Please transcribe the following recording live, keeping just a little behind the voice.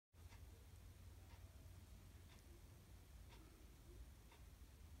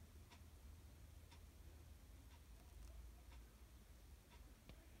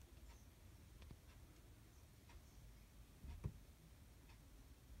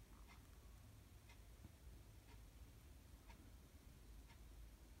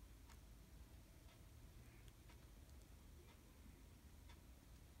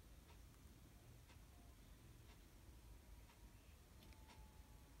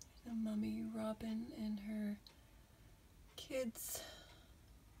The mummy robin and her kids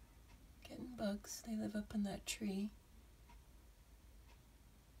getting bugs. They live up in that tree.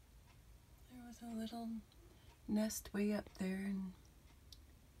 There was a little nest way up there, and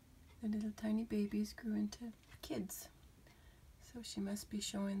the little tiny babies grew into kids. So she must be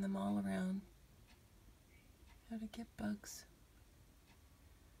showing them all around how to get bugs.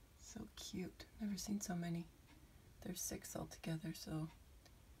 So cute. Never seen so many. There's 6 altogether, so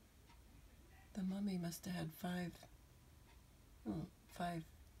the mummy must have had 5. Oh, 5.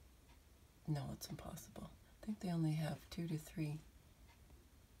 No, it's impossible. I think they only have 2 to 3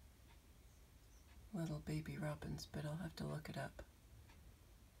 little baby robins, but I'll have to look it up.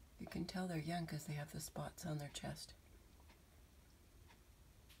 You can tell they're young because they have the spots on their chest.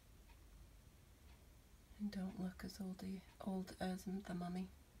 And don't look as old as the mummy.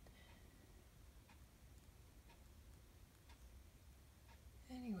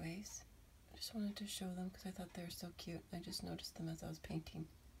 Anyways, I just wanted to show them because I thought they were so cute. I just noticed them as I was painting.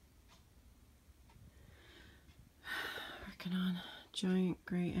 Working on giant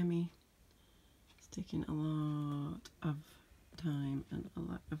gray Emmy. It's taking a lot of time and a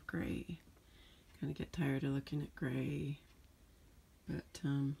lot of gray. Kind of get tired of looking at gray, but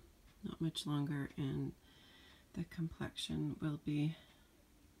not much longer, and the complexion will be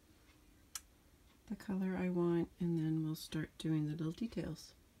the color I want, and then we'll start doing the little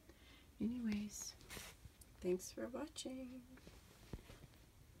details. Anyways, thanks for watching.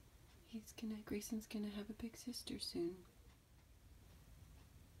 Grayson's gonna have a big sister soon.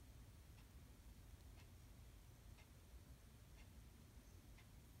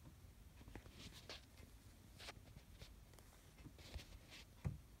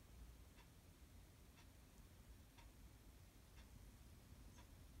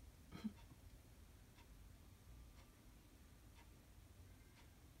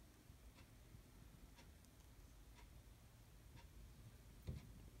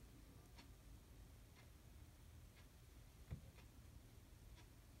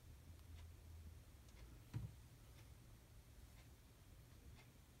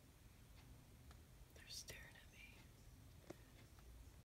 They're staring.